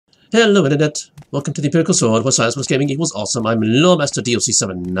Hello Internet, welcome to the Empirical Sword, where science plus gaming equals awesome. I'm Lawmaster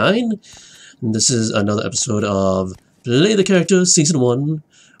DLC79, and this is another episode of Play the Character Season 1,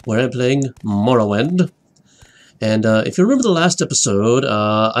 where I'm playing Morrowind. And if you remember the last episode,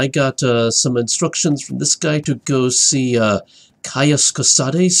 I got some instructions from this guy to go see Caius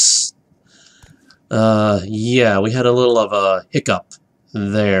Cosades. Yeah, we had a little of a hiccup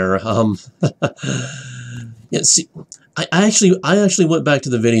there. Yeah, see, I actually went back to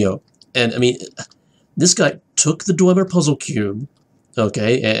the video, and I mean, this guy took the Dwemer puzzle cube,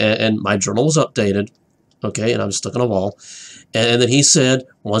 okay, and my journal was updated, okay, and I was stuck on a wall, and then he said,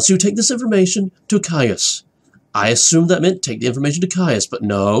 once you take this information to Caius, I assumed that meant take the information to Caius, but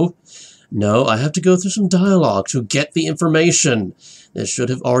no, I have to go through some dialogue to get the information that should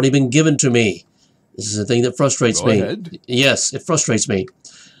have already been given to me. This is a thing that frustrates me. Go ahead. Yes, it frustrates me.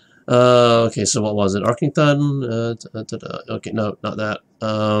 Okay, so what was it? Arkinthon? Okay, no, not that.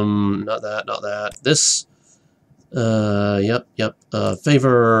 Not that. This. Yep.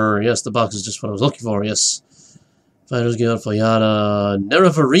 Favor. Yes, the box is just what I was looking for. Yes. Fighters Guild, Foyana,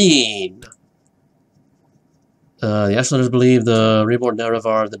 Nerevarine. The Ashlanders believe the reborn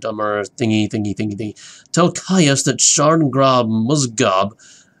Nerevar, the dumber thingy. Tell Caius that Sharngrab Musgab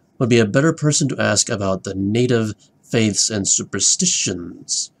would be a better person to ask about the native faiths and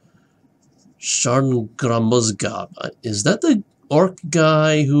superstitions. Sharngramuzgab. Is that the orc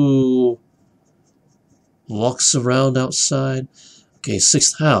guy who walks around outside? Okay,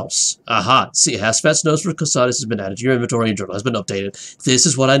 6th house. Aha! See, Hasfat's notes for Cosades has been added to your inventory. Your journal has been updated. This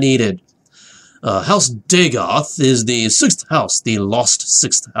is what I needed. House Dagoth is the 6th house, the lost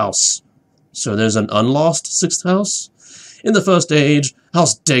 6th house. So there's an unlost 6th house? In the First Age,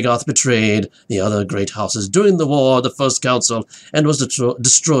 House Dagoth betrayed the other great houses during the war of the First Council and was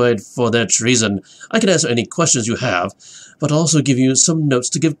destroyed for their treason. I can answer any questions you have, but also give you some notes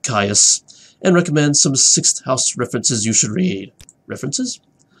to give Caius, and recommend some 6th House references you should read. References?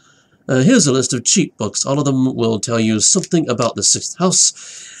 Here's a list of cheat books. All of them will tell you something about the 6th House,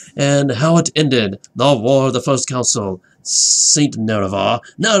 and how it ended, the War of the First Council, Saint Nerevar,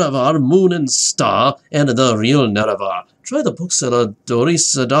 Nerevar, Moon and Star, and the real Nerevar. Try the bookseller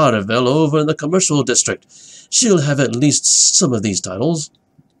Doris Darvel over in the commercial district. She'll have at least some of these titles.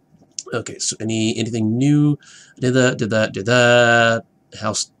 Okay, so anything new? Did that.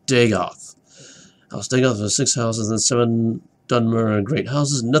 House Dagoth. House Dagoth has 6 houses and 7 Dunmer great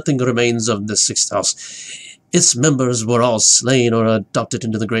houses. Nothing remains of the 6th house. Its members were all slain or adopted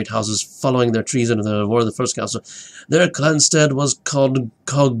into the great houses following their treason in the War of the First Council. Their clanstead was called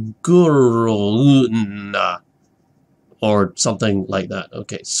Koguruna, or something like that.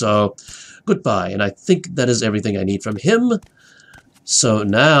 Okay, so goodbye, and I think that is everything I need from him. So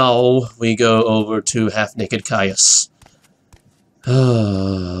now we go over to half-naked Caius.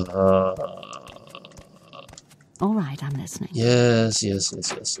 All right, I'm listening. Yes.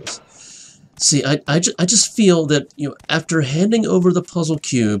 See, I just feel that, you know, after handing over the puzzle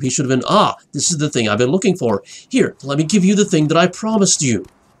cube, he should have been, this is the thing I've been looking for. Here, let me give you the thing that I promised you.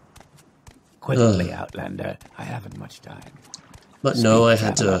 Quickly, Outlander. I haven't much time. But no, I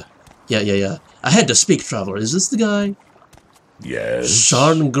had to... Yeah. I had to speak, Traveler. Is this the guy? Yes.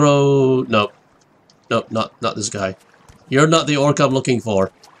 Sharngro... No, not this guy. You're not the orc I'm looking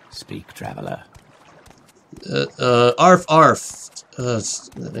for. Speak, Traveler. Arf.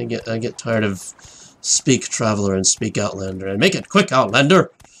 I get tired of speak, Traveler, and speak, Outlander. And make it quick,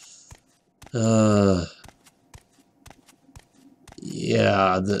 Outlander!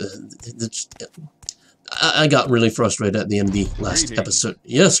 Yeah, I got really frustrated at the end of the last episode.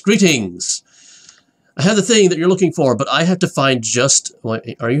 Yes, greetings! I have the thing that you're looking for, but I have to find just...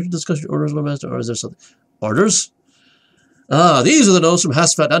 Wait, are you discussing your orders, Lord Master, or is there something... Orders? These are the notes from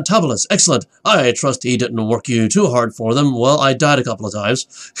Hasfat and Tabulus. Excellent. I trust he didn't work you too hard for them. Well, I died a couple of times.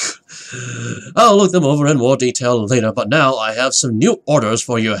 I'll look them over in more detail later, but now I have some new orders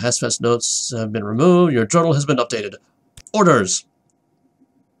for you. Hasfat's notes have been removed. Your journal has been updated. Orders.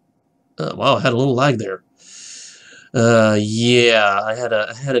 Wow, I had a little lag there. Yeah, I had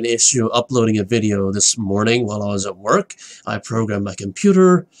an issue uploading a video this morning while I was at work. I programmed my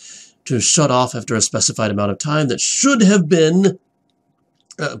computer to shut off after a specified amount of time that should have been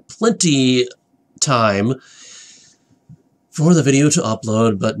plenty time for the video to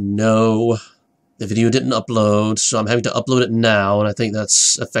upload, but no, the video didn't upload, so I'm having to upload it now, and I think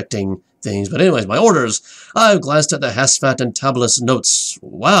that's affecting things. But anyways, my orders. I've glanced at the Hasfat and Tabulus notes.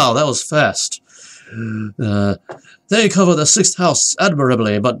 Wow, that was fast. They cover the 6th house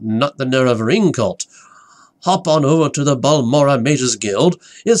admirably, but not the Nerevarine cult. Hop on over to the Balmora Mages Guild.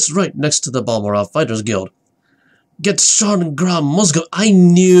 It's right next to the Balmora Fighters Guild. Get Sharngram Musgo. I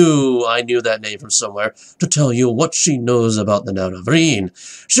knew that name from somewhere to tell you what she knows about the Nerevarine.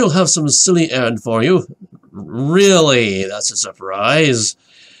 She'll have some silly errand for you. Really? That's a surprise.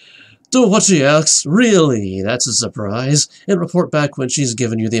 Do what she asks. Really? That's a surprise. And report back when she's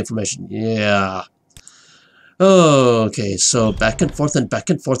given you the information. Yeah. Okay, so back and forth and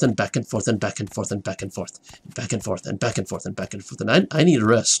back and forth and back and forth and back and forth and back and forth. Back and forth and back and forth and back and forth. And I need a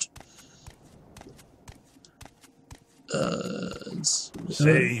rest.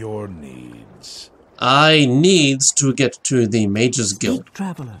 Say your needs. I needs to get to the Mages Guild. Speak,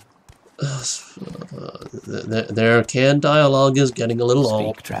 traveler. Their canned dialogue is getting a little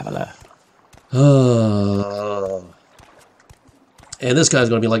old. Speak, traveler. And this guy's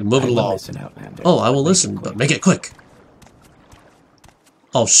going to be like, move it along. Listen, Outlander. Oh, I will listen, but make it quick.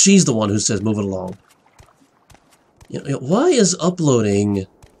 Oh, she's the one who says move it along. You know, why is uploading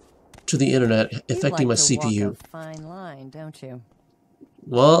to the internet affecting my CPU? You like to walk a fine line, don't you?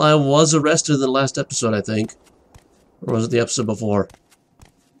 Well, I was arrested in the last episode, I think. Or was it the episode before?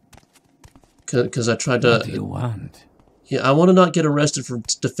 Because I tried to... What do you want? Yeah, I want to not get arrested for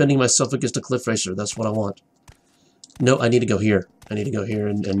defending myself against a cliff racer. That's what I want. No, I need to go here. I need to go here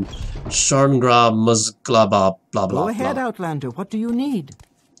and Sharngra Musglaba blah blah blah. Go ahead, Outlander. What do you need?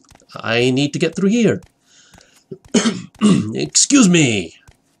 I need to get through here. Excuse me.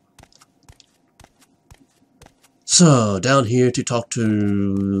 So, down here to talk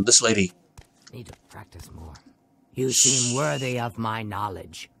to this lady. Need to practice more. You seem worthy of my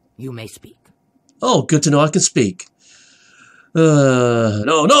knowledge. You may speak. Oh, good to know I can speak.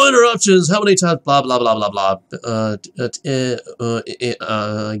 No interruptions. How many times? Blah blah blah blah blah.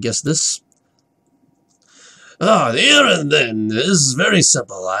 I guess this. The errand then is very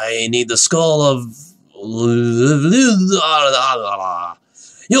simple. I need the skull of.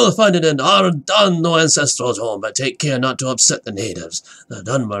 You'll find it in our Dunno ancestral home, but take care not to upset the natives. The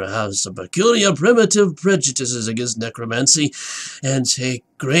Dunmer have some peculiar primitive prejudices against necromancy, and take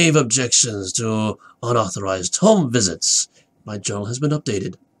grave objections to unauthorized home visits. My journal has been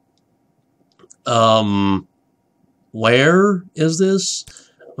updated. Where is this?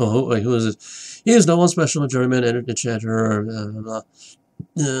 Oh, wait, who is it? He is no one special, a journeyman, enchanter,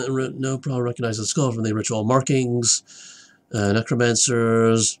 no problem recognizing the skull from the ritual markings.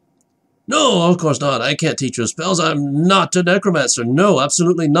 Necromancers. No, of course not. I can't teach you spells. I'm not a necromancer. No,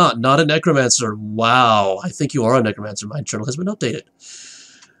 absolutely not. Not a necromancer. Wow. I think you are a necromancer. My journal has been updated.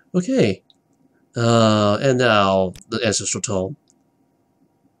 Okay. And now, the ancestral tome.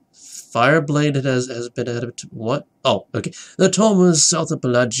 Fireblade has been added to... What? Oh, okay. The tome is south of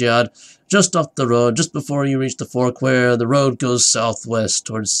Pelagiad, just off the road, just before you reach the fork where the road goes southwest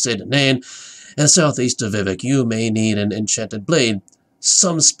towards Sedanane, and southeast of Vivek. You may need an enchanted blade.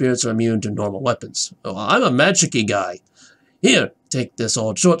 Some spirits are immune to normal weapons. Oh, I'm a magic-y guy. Here, take this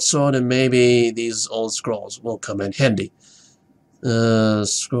old short sword, and maybe these old scrolls will come in handy.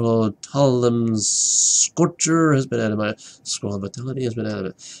 Scroll Talem's Scorcher has been added. My scroll of vitality has been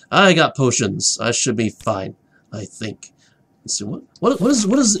added. I got potions. I should be fine, I think. Let's see what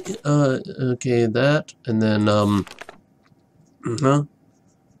is okay, that, and then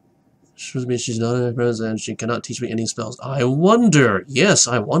shows me she's not in my presence and she cannot teach me any spells. I wonder. Yes,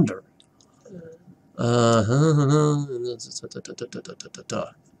 I wonder.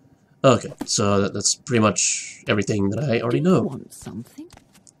 Okay, so that's pretty much everything that I already know. Do you want something?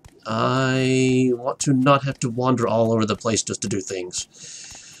 I want to not have to wander all over the place just to do things.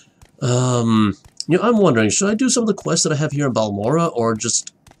 You know, I'm wondering, should I do some of the quests that I have here in Balmora, or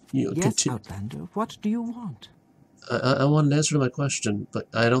just, you know, yes, Outlander, what do you want? I want an answer to my question, but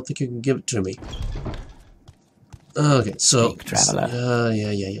I don't think you can give it to me. Okay, so... Speak, traveler.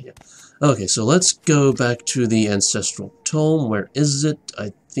 Yeah. Okay, so let's go back to the Ancestral Tome. Where is it?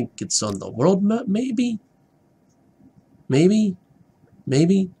 I think it's on the world map, maybe? Maybe?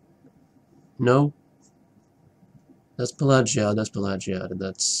 No? That's Pelagiad, and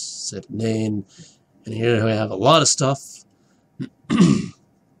that's Sedanane. And here we have a lot of stuff.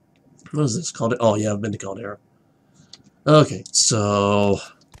 What is this called? Oh, yeah, I've been to Caldera. Okay, so...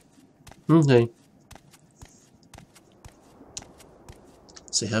 Okay.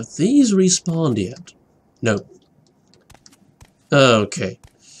 So have these respawned yet? No. Okay.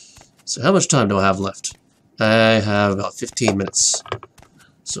 So how much time do I have left? I have about 15 minutes.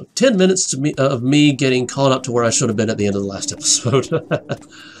 So 10 minutes to me, of me getting caught up to where I should have been at the end of the last episode.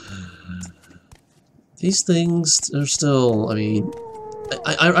 These things are still, I mean...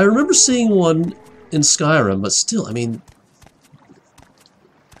 I remember seeing one in Skyrim, but still, I mean...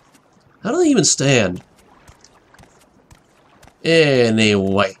 How do they even stand?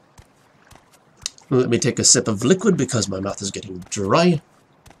 Anyway. Let me take a sip of liquid because my mouth is getting dry.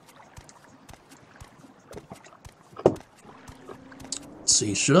 Let's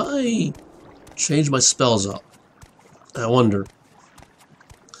see, should I change my spells up? I wonder.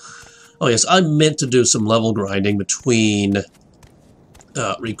 Oh yes, I meant to do some level grinding between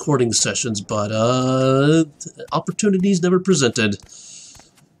recording sessions, but opportunities never presented.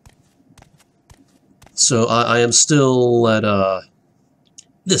 So I am still at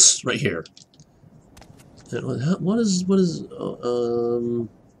this right here. What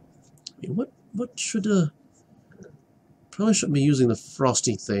should probably shouldn't be using the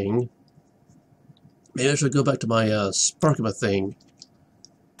frosty thing. Maybe I should go back to my Sparkma thing.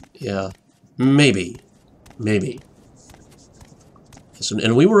 Yeah, maybe. So,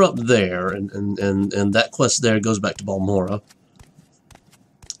 and we were up there, and that quest there goes back to Balmora.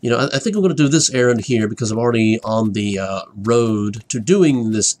 You know, I think I'm going to do this errand here because I'm already on the road to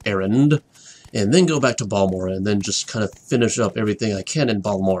doing this errand, and then go back to Balmora, and then just kind of finish up everything I can in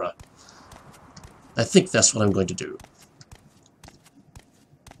Balmora. I think that's what I'm going to do.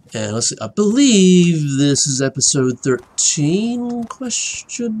 And let's see, I believe this is episode 13,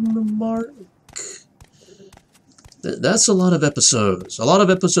 question mark? That's a lot of episodes. A lot of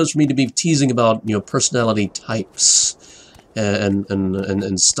episodes for me to be teasing about, you know, personality types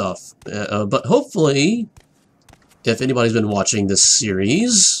and stuff. But hopefully, if anybody's been watching this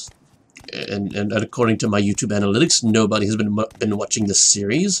series, and according to my YouTube analytics, nobody has been watching this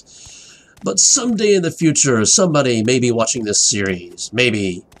series. But someday in the future, somebody may be watching this series.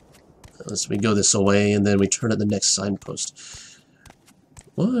 Maybe. Let's we go this away, and then we turn at the next signpost.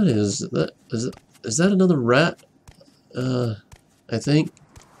 What is that? Is that another rat? I think.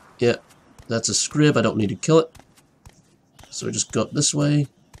 Yeah, that's a scrib. I don't need to kill it. So we just go up this way.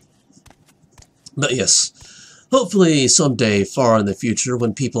 But yes, hopefully someday far in the future,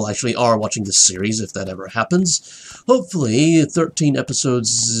 when people actually are watching this series, if that ever happens, hopefully 13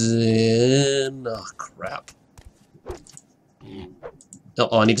 episodes in... Oh, crap.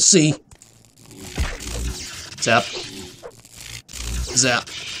 Oh, I need to see. Zap. Zap.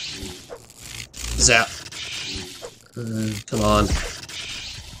 Zap. Come on.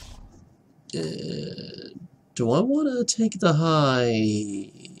 Do I want to take the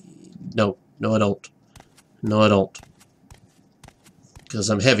high? No. No, I don't. No, I don't. Because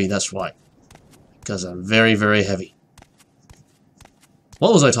I'm heavy, that's why. Because I'm very, very heavy.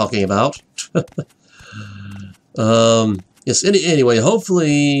 What was I talking about? Yes, anyway,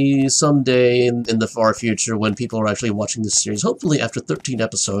 hopefully someday in the far future when people are actually watching this series, hopefully after 13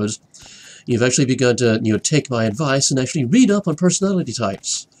 episodes, you've actually begun to, you know, take my advice and actually read up on personality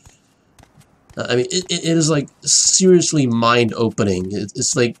types. I mean, it is, like, seriously mind-opening.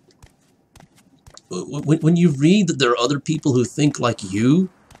 It's like, when you read that there are other people who think like you,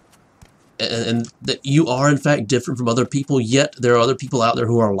 and that you are, in fact, different from other people, yet there are other people out there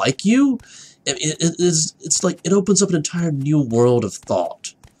who are like you, it's like it opens up an entire new world of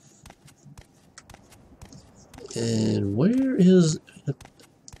thought. And where is...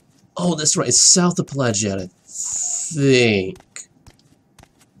 Oh, that's right, it's south of Pelagiat, I think.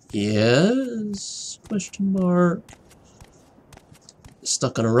 Yes? Question mark.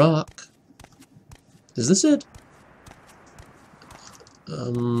 Stuck on a rock. Is this it?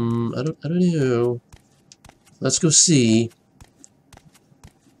 I don't know. Let's go see.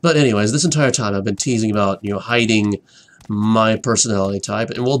 But anyways, this entire time I've been teasing about, you know, hiding my personality type.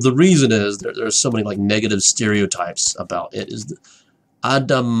 And well, the reason is there's so many, like, negative stereotypes about it. Is nope,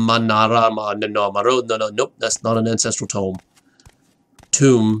 that's not an ancestral tome.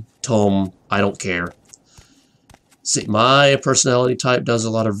 Tome, I don't care. See, my personality type does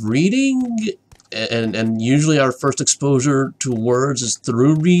a lot of reading, and usually our first exposure to words is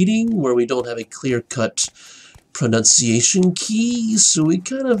through reading, where we don't have a clear-cut pronunciation key, so we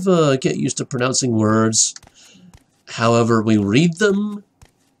kind of get used to pronouncing words however we read them,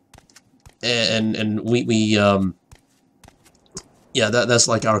 and we yeah, that's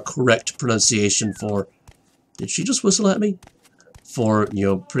like our correct pronunciation for... Did she just whistle at me? For, you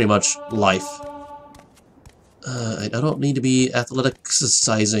know, pretty much life. I don't need to be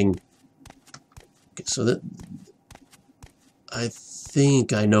athleticizing. Okay, so that... I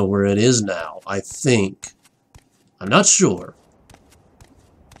think I know where it is now. I think. I'm not sure.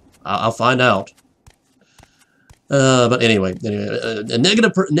 I'll find out. But anyway,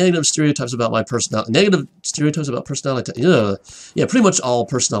 negative stereotypes about my personality. Negative stereotypes about personality. Yeah, pretty much all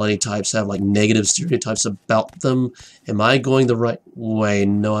personality types have, like, negative stereotypes about them. Am I going the right way?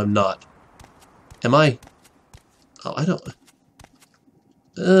 No, I'm not. Am I? Oh, I don't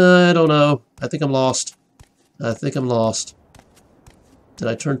know. I think I'm lost. I think I'm lost. Did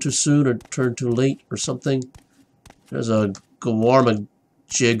I turn too soon or turn too late or something? There's a Gawarma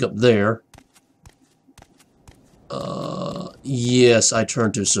jig up there. Yes, I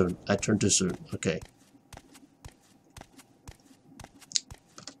turned too soon. I turned too soon. Okay.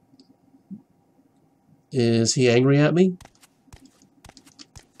 Is he angry at me?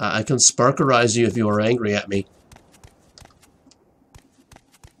 I can sparkerize you if you are angry at me.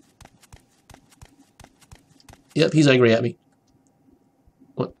 Yep, he's angry at me.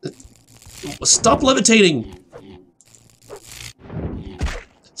 What? Stop levitating!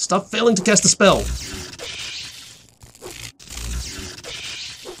 Stop failing to cast the spell!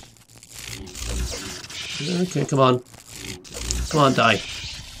 Okay, come on. Come on, die.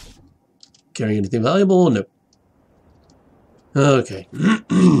 Carrying anything valuable? No. Okay.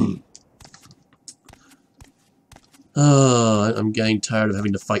 I'm getting tired of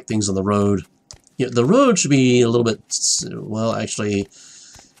having to fight things on the road. Yeah, the road should be a little bit... Well, actually,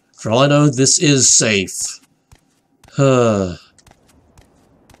 for all I know, this is safe. This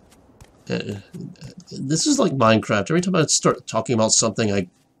is like Minecraft. Every time I start talking about something, I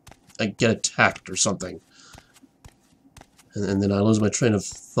get attacked or something. And then I lose my train of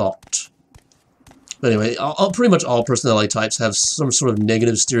thought. But anyway, pretty much all personality types have some sort of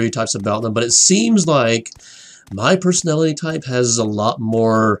negative stereotypes about them, but it seems like my personality type has a lot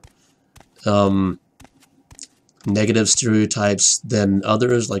more negative stereotypes than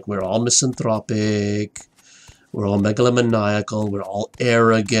others. Like, we're all misanthropic, we're all megalomaniacal, we're all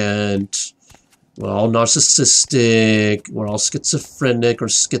arrogant, we're all narcissistic, we're all schizophrenic or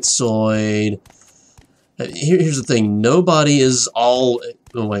schizoid. Here's the thing, nobody is all...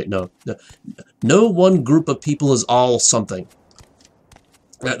 Oh, wait, no. No one group of people is all something.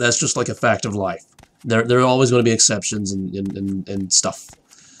 That's just like a fact of life. There are always going to be exceptions and stuff.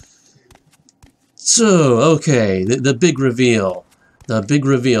 So, okay, the big reveal. The big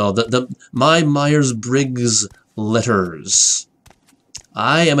reveal. My Myers-Briggs letters.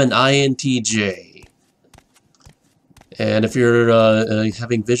 I am an INTJ. And if you're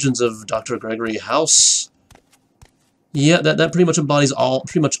having visions of Dr. Gregory House... Yeah, that pretty much embodies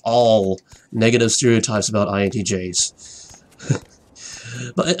pretty much all negative stereotypes about INTJs.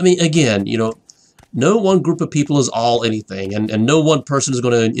 But, I mean, again, you know, no one group of people is all anything, and no one person is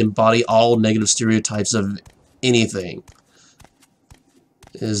going to embody all negative stereotypes of anything.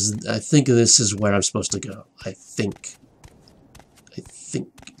 I think this is where I'm supposed to go. I think.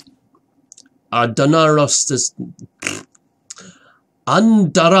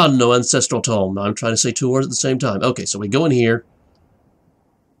 Andarano Ancestral Tome. I'm trying to say two words at the same time. Okay, so we go in here.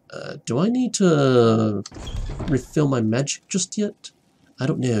 Do I need to refill my magic just yet? I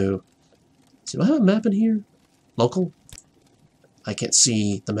don't know. So do I have a map in here? Local? I can't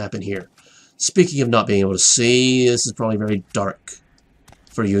see the map in here. Speaking of not being able to see, this is probably very dark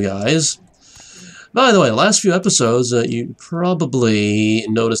for you guys. By the way, the last few episodes, you probably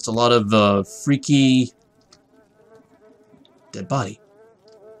noticed a lot of freaky... Dead body.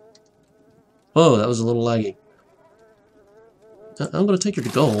 Oh, that was a little laggy. I'm going to take her to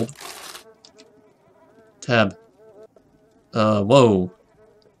gold. Tab. Whoa.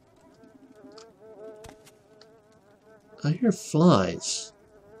 I hear flies.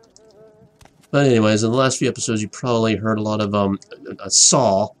 But anyways, in the last few episodes, you probably heard a lot of,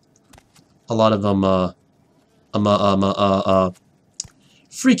 saw a lot of,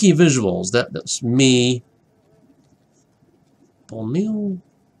 freaky visuals. That's me. Meal.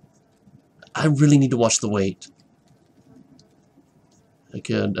 I really need to watch the weight. I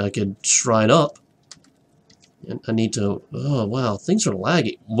could shrine up. And I need to... Oh, wow. Things are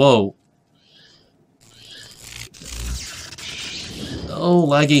laggy. Whoa. Oh,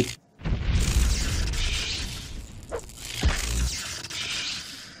 laggy.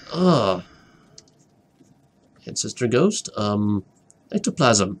 Ancestor Ghost.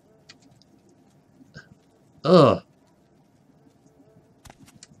 Ectoplasm.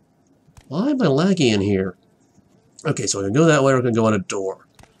 Why am I laggy in here? Okay, so we're going to go that way, we're going to go on a door.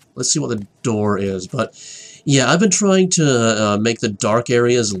 Let's see what the door is. But, yeah, I've been trying to make the dark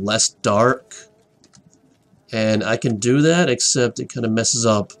areas less dark. And I can do that, except it kind of messes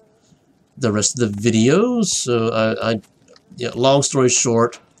up the rest of the videos. So, yeah, long story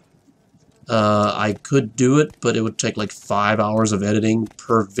short, I could do it, but it would take like 5 hours of editing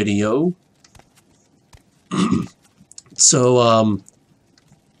per video. So,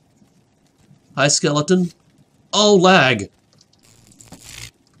 hi, skeleton. Oh, lag.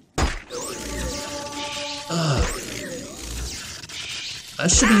 I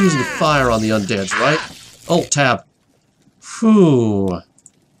should be using fire on the undeads, right? Oh, tab.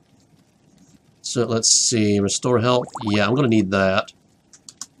 So let's see. Restore health. Yeah, I'm going to need that.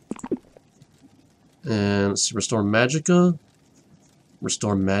 And let's see, restore magicka.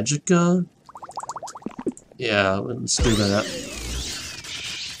 Restore magicka. Yeah, let's do that.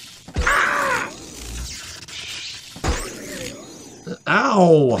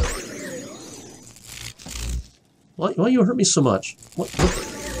 Ow! Why you hurt me so much? What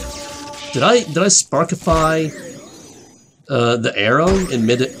did I sparkify the arrow in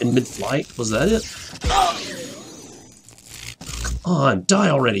mid flight? Was that it? Come on, die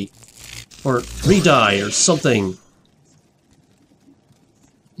already, or re-die or something.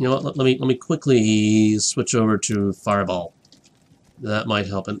 You know what? Let me quickly switch over to Fireball. That might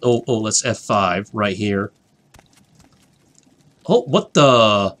help. And oh, let's F5 right here. Oh, what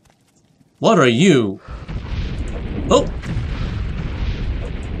the? What are you? Oh!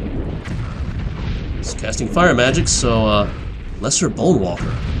 It's casting fire magic, so, lesser Bone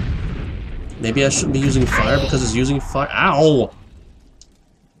Walker. Maybe I shouldn't be using fire because it's using fire. Ow!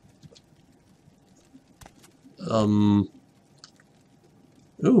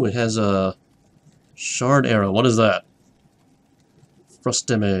 Ooh, it has a shard arrow. What is that? Frost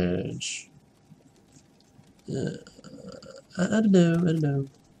damage. I don't know.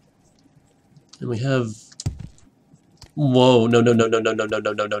 And we have... Whoa, no.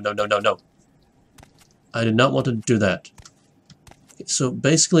 I did not want to do that. So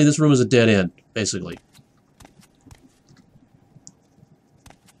basically this room is a dead end, basically.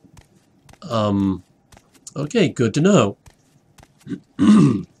 Okay, good to know.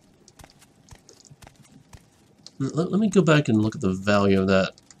 Let me go back and look at the value of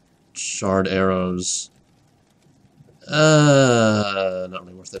that shard arrows. Not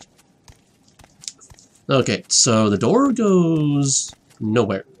really worth it. Okay, so the door goes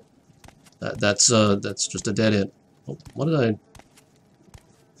nowhere. That's just a dead end. Oh, what did I...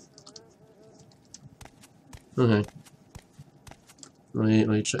 Okay. Let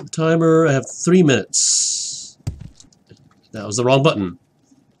me check the timer. I have 3 minutes. That was the wrong button.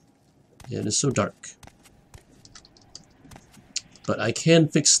 It is so dark. But I can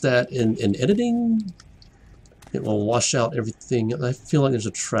fix that in editing. It will wash out everything. I feel like there's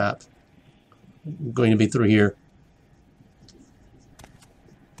a trap going to be through here.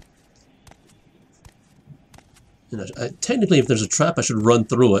 And technically, if there's a trap, I should run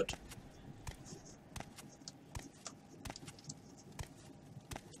through it.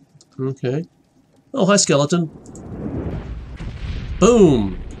 Okay. Oh, hi, skeleton.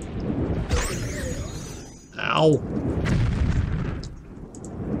 Boom! Ow.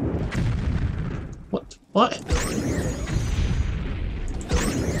 What?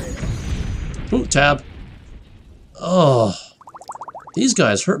 Ooh, tab. Oh. These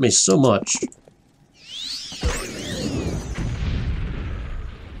guys hurt me so much.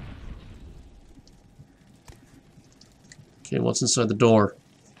 Okay, what's inside the door?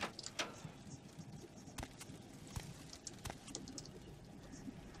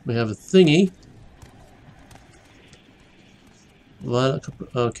 We have a thingy. What?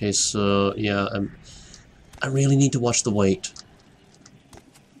 Okay, so yeah, I really need to watch the weight.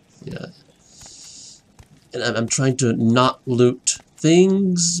 Yeah, and I'm trying to not loot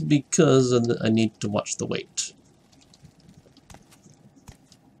things because I need to watch the weight.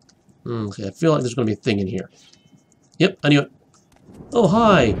 Okay, I feel like there's going to be a thing in here. Yep, I knew it. Oh,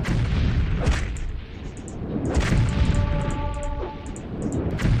 hi.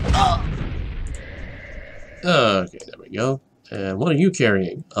 Okay, there we go. And what are you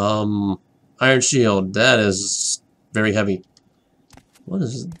carrying? Iron shield. That is very heavy. What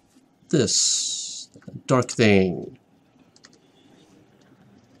is this? Dark thing.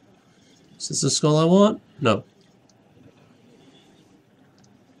 Is this the skull I want? No.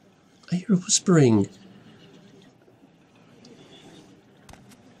 I hear whispering.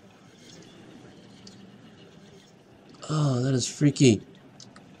 Oh, that is freaky.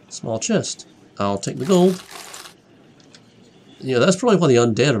 Small chest. I'll take the gold. Yeah, that's probably why the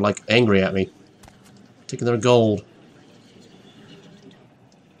undead are like angry at me. Taking their gold.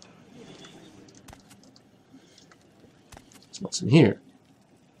 So what's in here?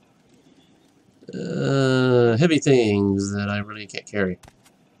 Heavy things that I really can't carry.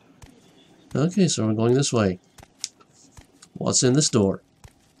 Okay, so we're going this way. What's in this door?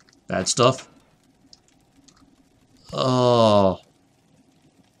 Bad stuff. Oh.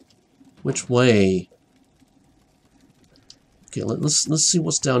 Which way? Okay, let's see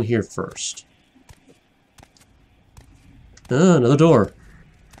what's down here first. Ah, another door.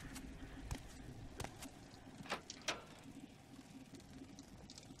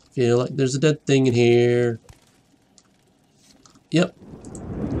 Feel like there's a dead thing in here. Yep.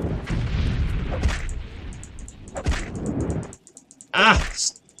 Ah!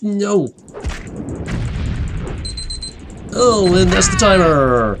 No! Oh, and that's the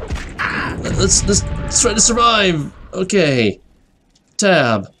timer. Let's try to survive. Okay.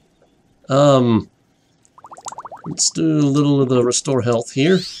 Tab. Let's do a little of the restore health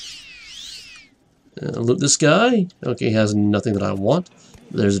here. Loot this guy. Okay, he has nothing that I want.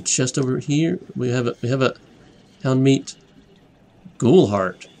 There's a chest over here. We have a hound meat ghoul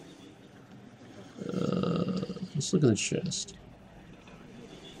heart. Let's look at the chest.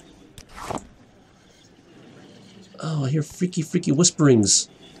 Oh, I hear freaky whisperings.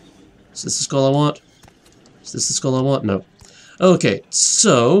 Is this the skull I want? Is this the skull I want? No. Okay,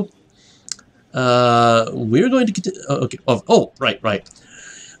 so we're going to continue. Okay. Oh, right.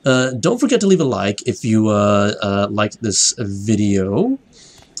 Don't forget to leave a like if you liked this video.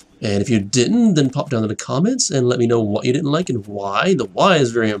 And if you didn't, then pop down in the comments and let me know what you didn't like and why. The why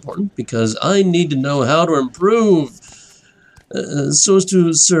is very important because I need to know how to improve so as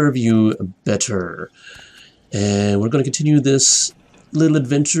to serve you better. And we're going to continue this little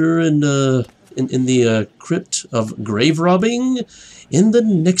adventure in the crypt of grave robbing in the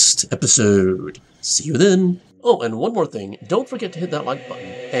next episode. See you then. Oh, and one more thing. Don't forget to hit that like button.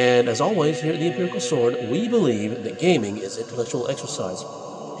 And as always, here at the Empirical Sword, we believe that gaming is intellectual exercise.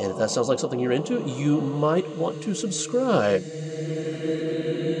 And if that sounds like something you're into, you might want to subscribe.